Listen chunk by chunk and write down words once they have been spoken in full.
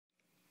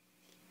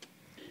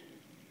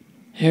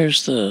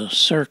Here's the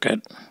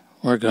circuit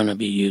we're going to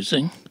be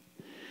using.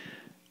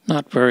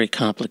 Not very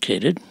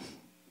complicated.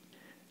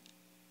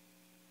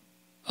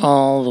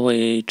 All the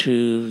way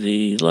to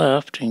the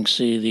left, you can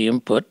see the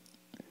input,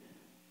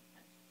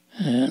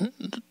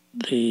 and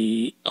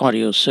the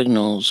audio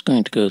signal is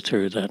going to go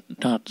through that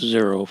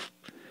 .047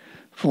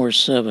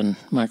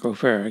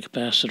 microfarad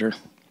capacitor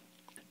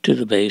to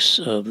the base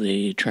of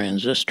the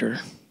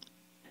transistor.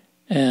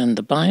 And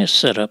the bias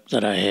setup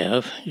that I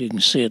have, you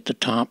can see at the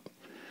top,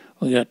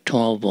 we got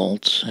 12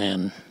 volts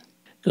and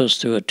goes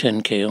through a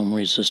 10K ohm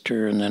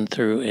resistor and then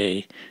through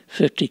a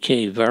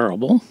 50K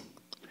variable,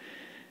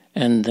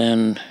 and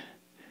then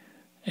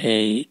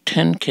a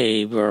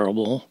 10K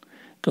variable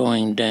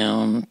going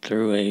down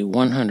through a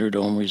 100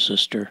 ohm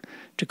resistor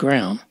to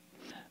ground.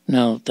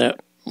 Now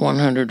that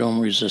 100 ohm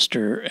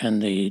resistor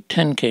and the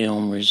 10K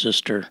ohm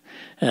resistor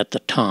at the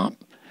top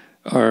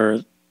are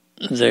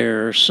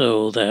there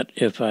so that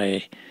if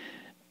I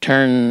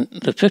turn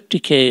the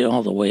 50K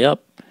all the way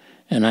up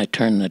and I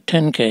turn the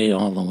 10K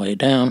all the way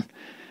down,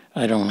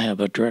 I don't have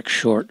a direct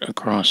short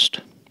across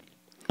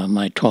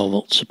my 12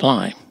 volt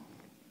supply.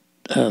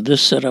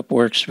 This setup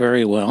works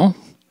very well.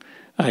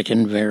 I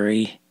can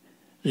vary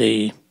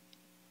the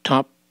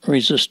top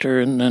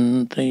resistor and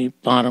then the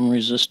bottom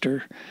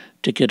resistor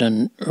to get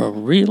a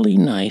really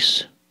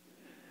nice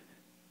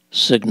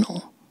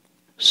signal,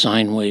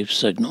 sine wave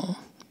signal.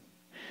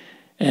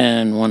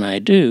 And when I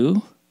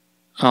do,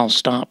 I'll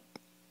stop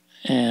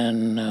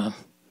and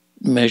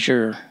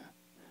measure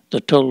the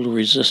total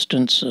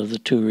resistance of the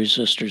two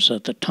resistors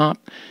at the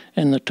top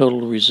and the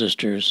total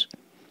resistors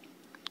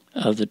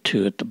of the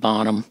two at the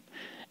bottom,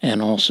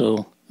 and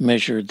also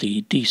measure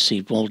the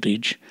DC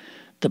voltage,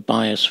 the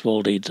bias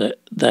voltage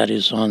that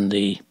is on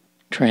the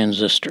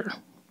transistor.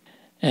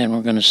 And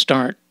we're going to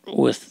start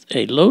with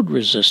a load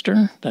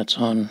resistor that's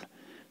on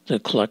the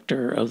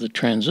collector of the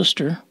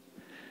transistor.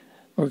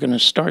 We're going to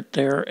start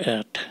there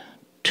at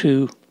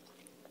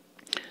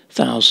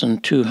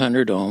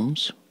 2,200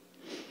 ohms.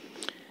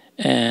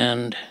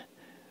 And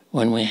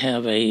when we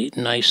have a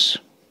nice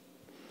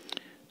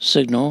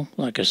signal,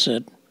 like I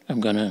said, I'm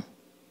going to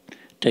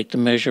take the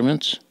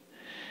measurements,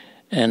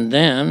 and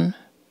then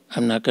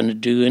I'm not going to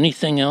do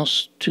anything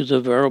else to the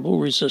variable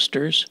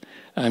resistors.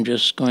 I'm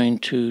just going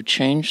to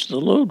change the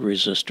load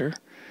resistor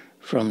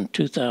from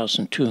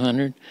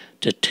 2,200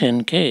 to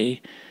 10K,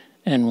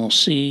 and we'll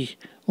see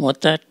what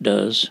that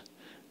does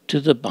to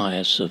the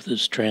bias of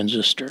this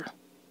transistor.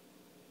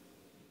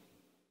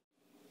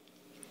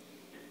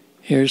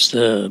 Here's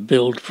the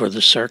build for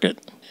the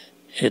circuit.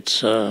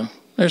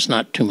 There's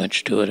not too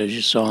much to it, as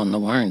you saw in the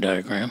wiring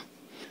diagram.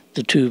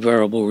 The two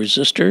variable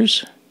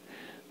resistors,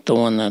 the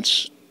one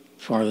that's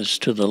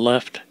farthest to the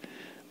left,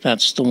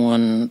 that's the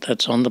one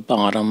that's on the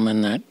bottom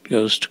and that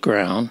goes to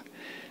ground.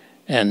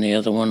 And the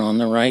other one on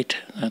the right,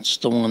 that's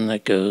the one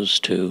that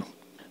goes to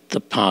the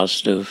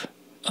positive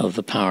of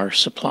the power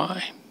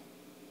supply.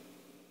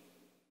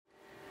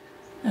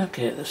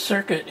 Okay, the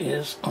circuit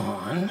is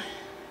on.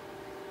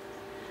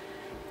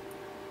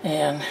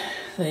 And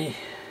the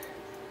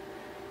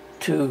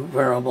two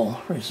variable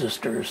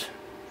resistors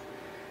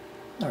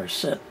are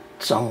set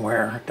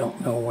somewhere, don't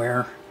know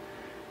where.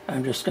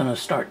 I'm just going to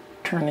start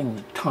turning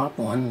the top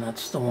one.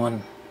 That's the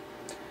one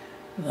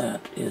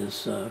that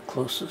is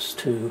closest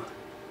to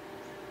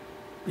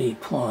B+.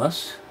 Oh,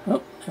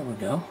 there we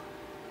go.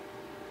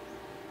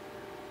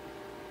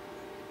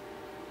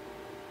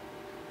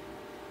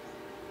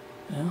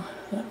 Yeah,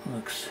 that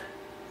looks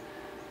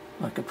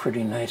like a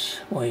pretty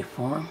nice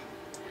waveform.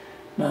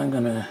 Now I'm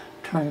going to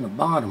turn the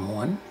bottom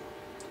one.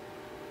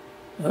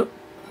 Oh,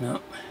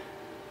 no.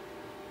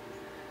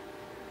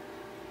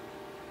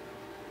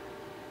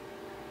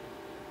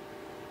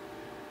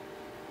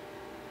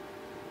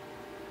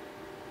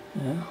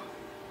 Yeah.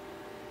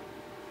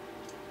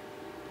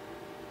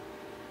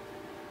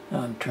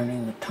 Now I'm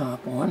turning the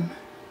top one.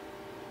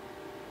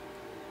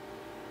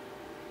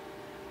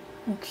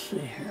 Let's see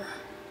here.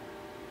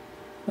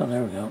 Oh,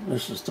 there we go.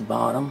 This is the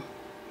bottom.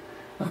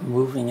 I'm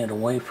moving it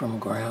away from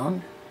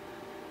ground.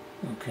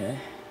 Okay,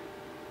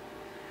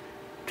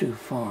 too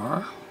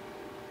far.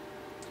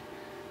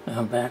 Now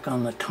I'm back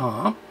on the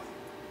top,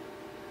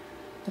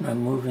 and I'm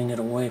moving it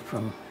away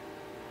from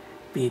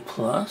B+.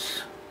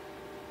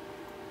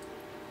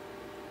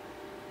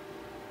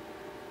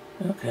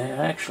 Okay,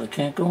 I actually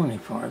can't go any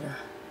farther.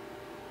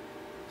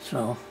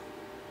 So,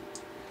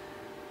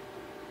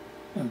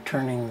 I'm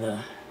turning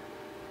the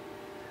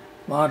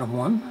bottom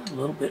one a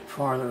little bit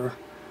farther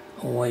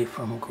away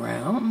from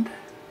ground.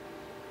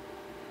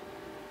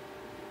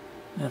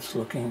 That's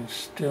looking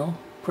still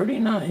pretty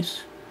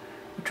nice.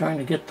 We're trying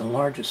to get the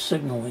largest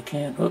signal we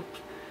can. Oops,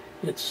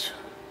 it's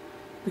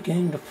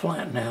beginning to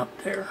flatten out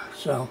there.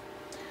 So,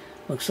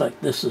 looks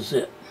like this is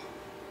it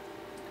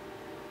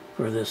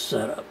for this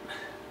setup.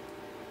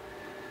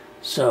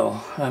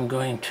 So, I'm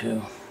going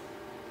to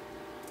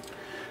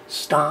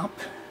stop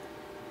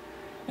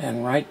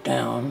and write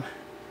down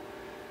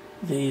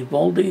the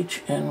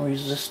voltage and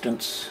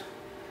resistance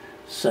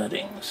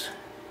settings,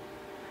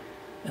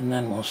 and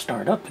then we'll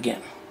start up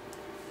again.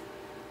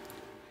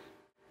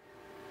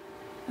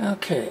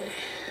 Okay,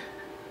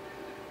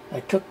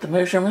 I took the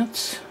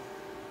measurements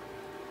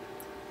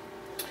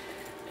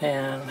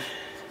and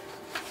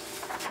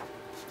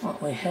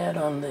what we had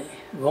on the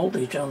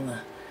voltage on the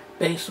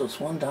base was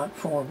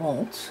 1.4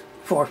 volts,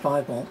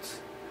 4.5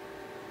 volts,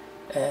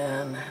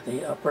 and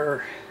the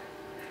upper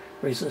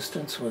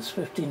resistance was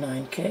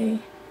 59K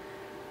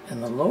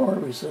and the lower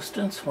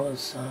resistance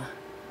was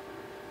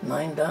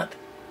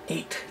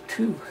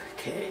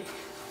 9.82K.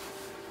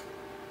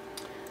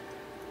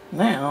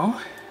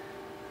 Now,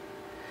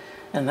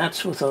 and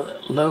that's with a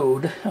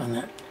load on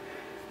that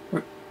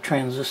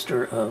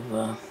transistor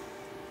of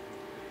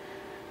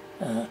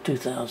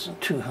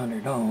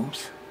 2,200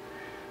 ohms.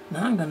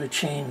 Now I'm going to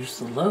change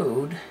the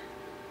load,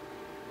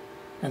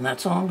 and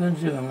that's all I'm going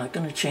to do. I'm not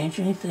going to change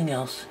anything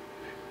else.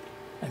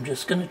 I'm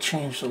just going to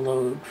change the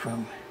load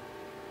from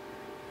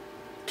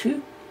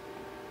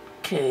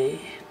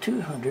 2K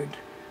 200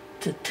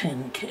 to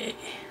 10K.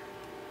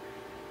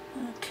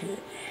 Okay.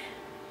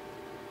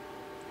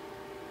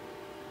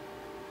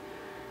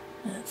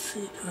 Let's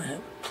see, do I have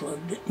it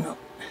plugged in? No.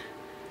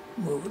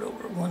 Move it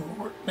over one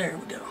more. There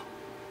we go.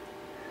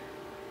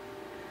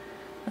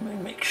 Let me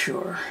make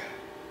sure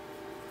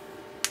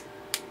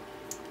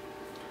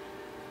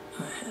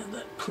I have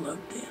that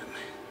plugged in.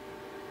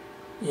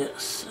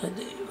 Yes, I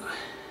do.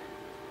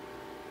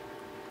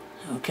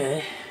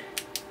 Okay.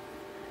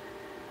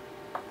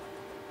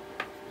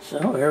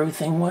 So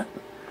everything went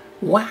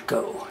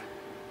wacko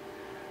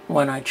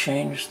when I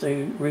changed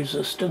the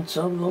resistance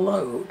of the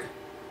load.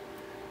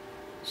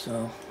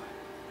 So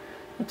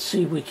let's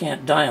see if we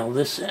can't dial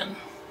this in.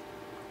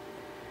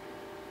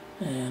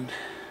 And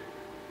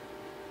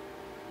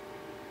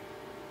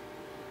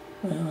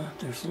well,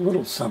 there's a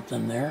little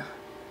something there.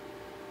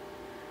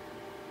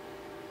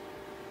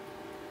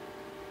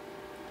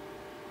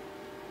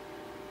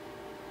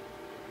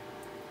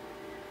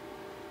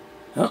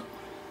 Oh,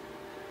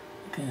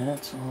 okay,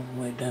 that's all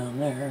the way down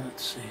there.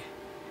 Let's see.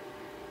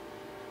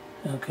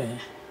 Okay,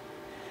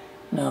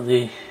 now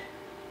the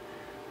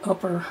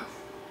upper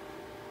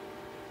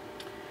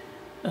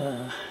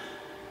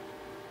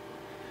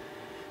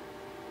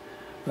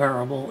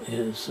variable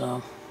is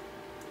all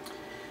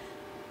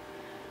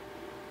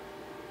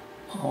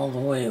the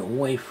way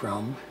away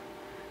from,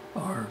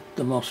 or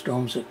the most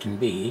ohms it can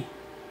be,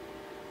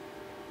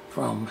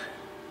 from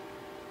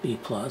B+,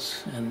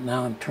 and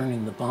now I'm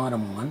turning the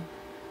bottom one,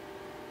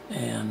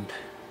 and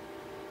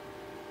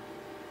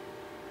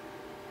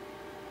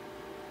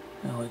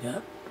now we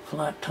got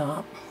flat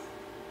top.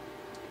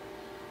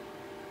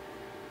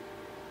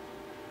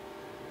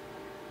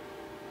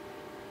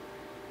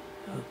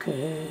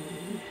 Okay,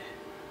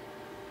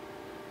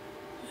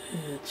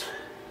 it's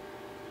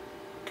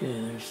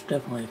okay, there's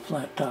definitely a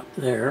flat top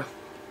there.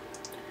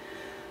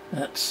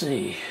 Let's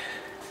see,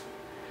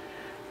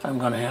 I'm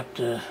going to have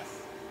to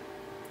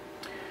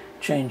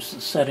change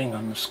the setting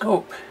on the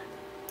scope.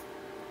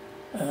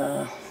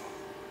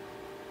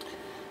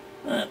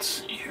 Let's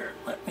see here,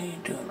 let me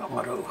do an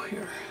auto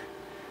here,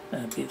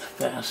 that'd be the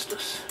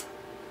fastest.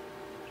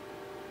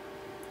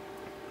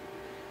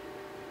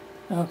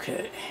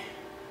 Okay.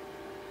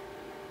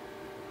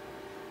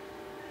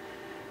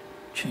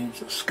 Change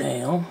the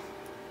scale.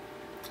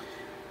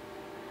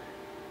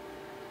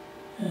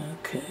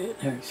 Okay,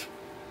 there's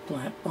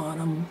flat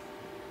bottom.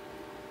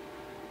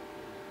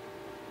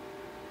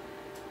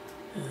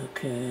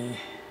 Okay,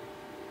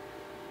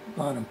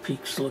 bottom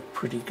peaks look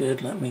pretty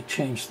good. Let me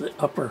change the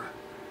upper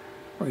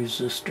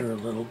resistor a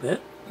little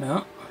bit.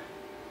 No.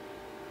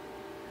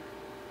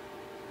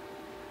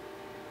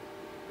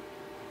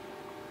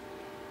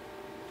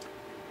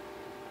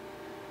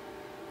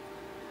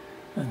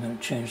 I'm going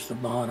to change the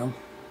bottom.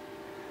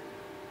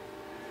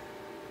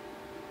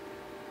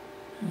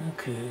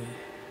 Okay,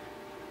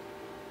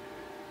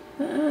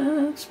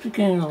 it's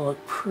beginning to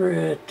look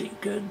pretty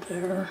good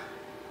there.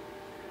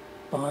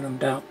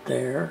 Bottomed out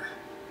there.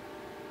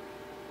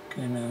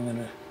 Okay,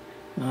 now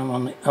I'm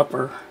on the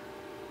upper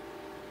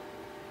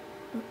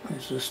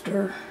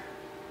resistor.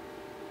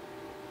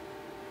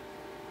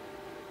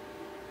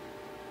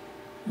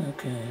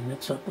 Okay, and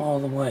it's up all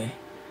the way.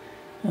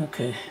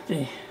 Okay,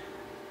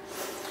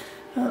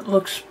 that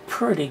looks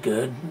pretty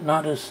good.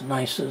 Not as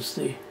nice as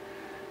the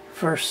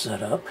first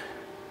setup.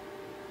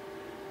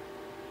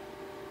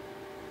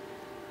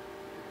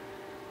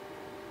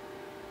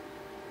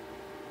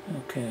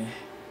 Okay,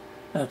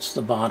 that's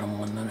the bottom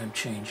one that I'm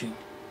changing.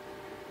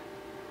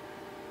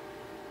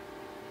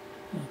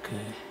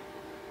 Okay.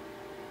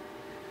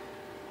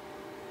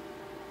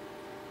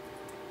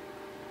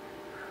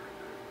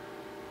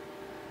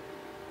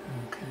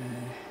 Okay.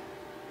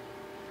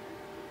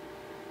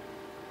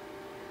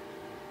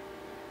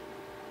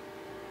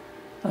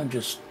 I'm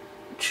just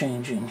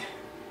changing.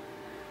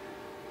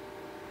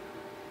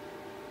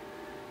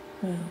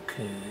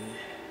 Okay.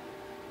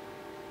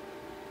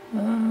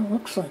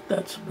 Looks like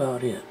that's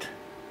about it.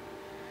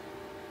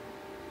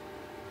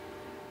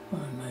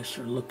 A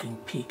nicer looking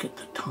peak at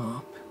the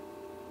top.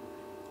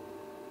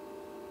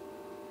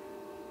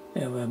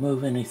 If I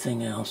move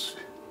anything else,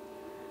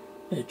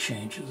 it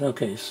changes.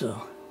 Okay,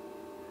 so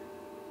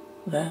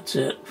That's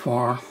it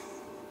for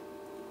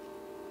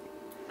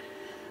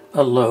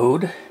a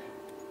load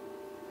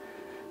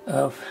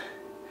of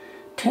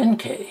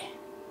 10K.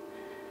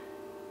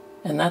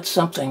 And that's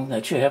something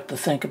that you have to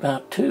think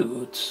about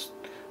too. It's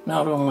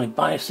not only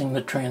biasing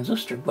the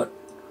transistor, but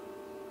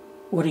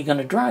what are you going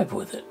to drive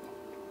with it?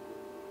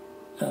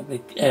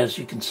 As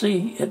you can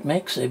see, it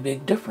makes a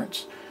big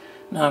difference.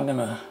 Now I'm going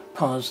to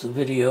pause the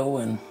video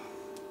and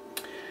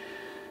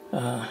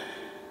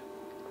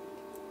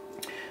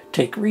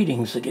take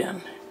readings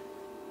again.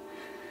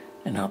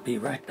 And I'll be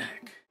right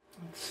back.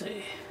 Let's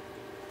see.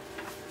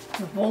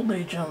 The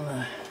voltage on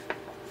the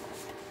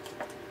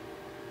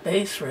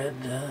base read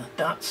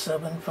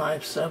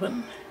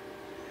 .757.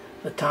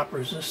 The top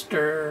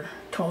resistor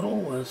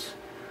total was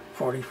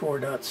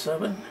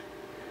 44.7,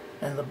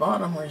 and the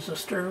bottom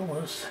resistor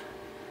was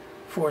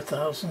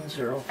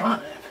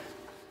 4005.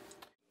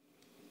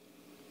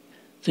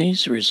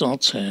 These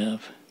results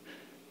have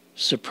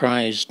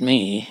surprised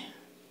me,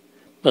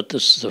 but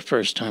this is the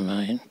first time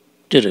I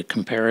did a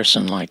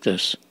comparison like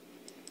this.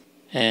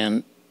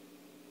 And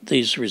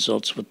these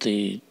results with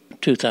the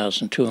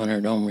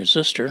 2200 ohm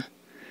resistor,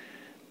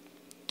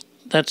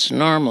 that's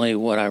normally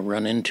what I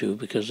run into,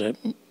 because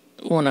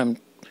when I'm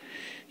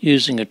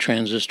using a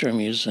transistor, I'm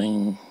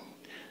using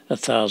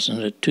 1000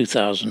 to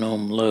 2000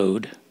 ohm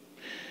load.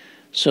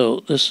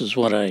 So this is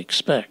what I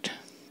expect.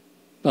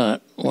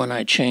 But when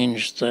I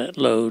changed that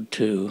load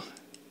to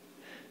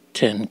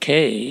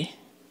 10K,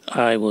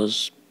 I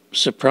was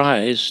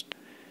surprised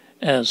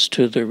as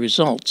to the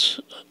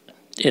results.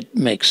 It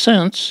makes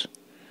sense,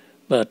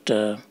 but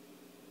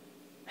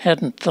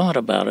hadn't thought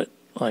about it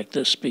like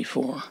this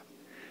before.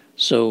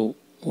 So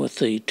with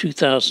the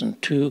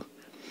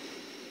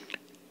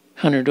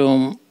 2200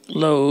 ohm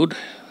load,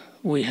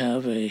 we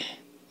have a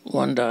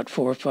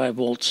 1.45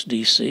 volts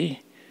DC,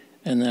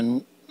 and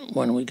then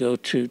when we go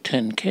to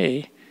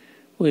 10K,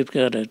 we've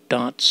got a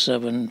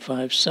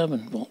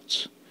 .757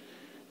 volts.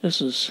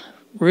 This is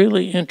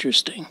really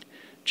interesting.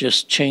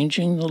 Just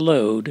changing the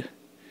load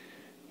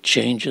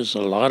changes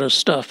a lot of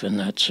stuff in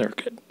that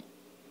circuit.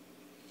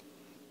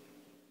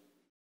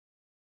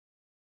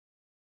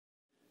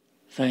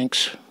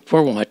 Thanks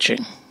for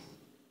watching.